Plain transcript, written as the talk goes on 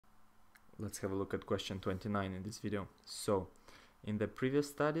Let's have a look at question 29 in this video. So, in the previous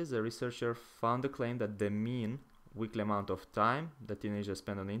studies, a researcher found a claim that the mean weekly amount of time that teenagers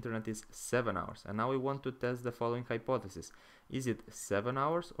spend on the internet is 7 hours. And now we want to test the following hypothesis. Is it 7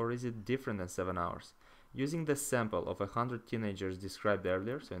 hours or is it different than 7 hours? Using the sample of 100 teenagers described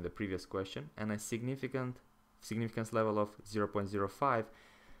earlier, so in the previous question, and a significance level of 0.05,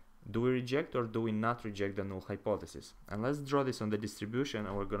 do we reject or do we not reject the null hypothesis? And let's draw this on the distribution,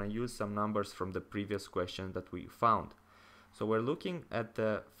 and we're going to use some numbers from the previous question that we found. So we're looking at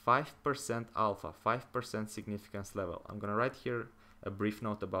the 5% alpha, 5% significance level. I'm going to write here a brief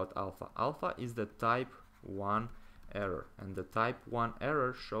note about alpha. Alpha is the type 1 error, and the type 1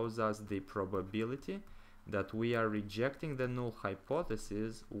 error shows us the probability that we are rejecting the null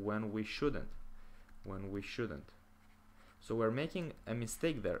hypothesis when we shouldn't. So we're making a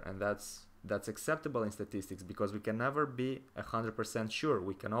mistake there, and that's acceptable in statistics because we can never be 100% sure.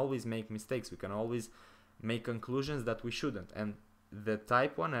 We can always make mistakes. We can always make conclusions that we shouldn't. And the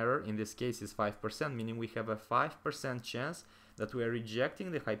type 1 error in this case is 5%, meaning we have a 5% chance that we are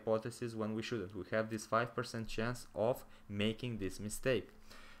rejecting the hypothesis when we shouldn't. We have this 5% chance of making this mistake.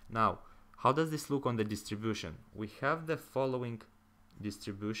 Now, how does this look on the distribution? We have the following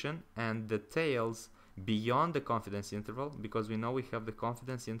distribution and the tails beyond the confidence interval, because we know we have the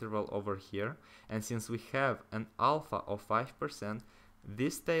confidence interval over here, and since we have an alpha of 5%,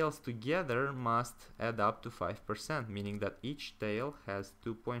 these tails together must add up to 5%, meaning that each tail has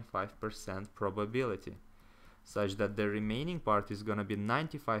 2.5% probability, such that the remaining part is going to be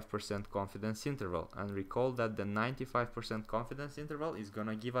 95% confidence interval. And recall that the 95% confidence interval is going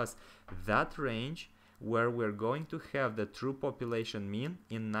to give us that range where we're going to have the true population mean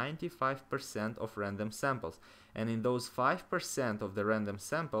in 95% of random samples. And in those 5% of the random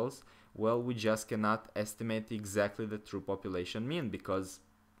samples, well, we just cannot estimate exactly the true population mean because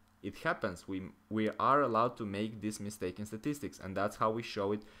it happens. We are allowed to make this mistake in statistics, and that's how we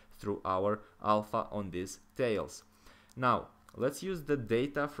show it through our alpha on these tails. Now, let's use the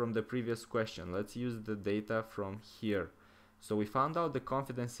data from the previous question. Let's use the data from here. So we found out the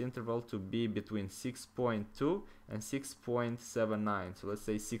confidence interval to be between 6.2 and 6.79. So let's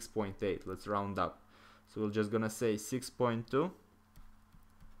say 6.8. Let's round up. So we're just gonna say 6.2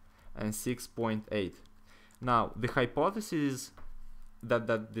 and 6.8. Now, the hypothesis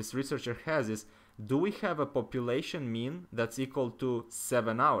that this researcher has is, do we have a population mean that's equal to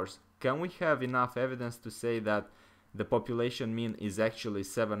 7 hours? Can we have enough evidence to say that the population mean is actually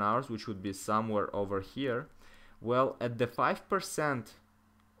 7 hours, which would be somewhere over here? Well, at the 5%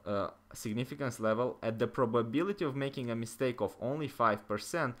 significance level, at the probability of making a mistake of only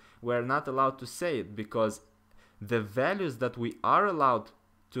 5%, we're not allowed to say it because the values that we are allowed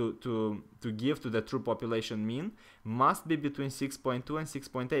to give to the true population mean must be between 6.2 and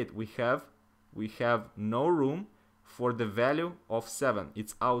 6.8. We have no room for the value of 7.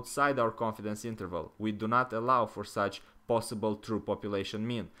 It's outside our confidence interval. We do not allow for such possible true population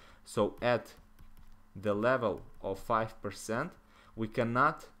mean. So at the level of 5%, we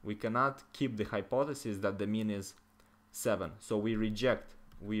cannot keep the hypothesis that the mean is 7. So we reject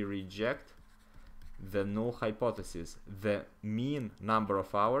the null hypothesis. The mean number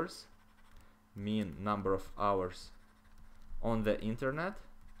of hours on the internet,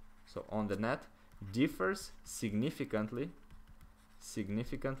 so on the net, differs significantly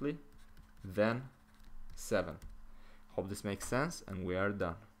than 7. Hope this makes sense, and we are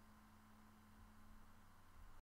done.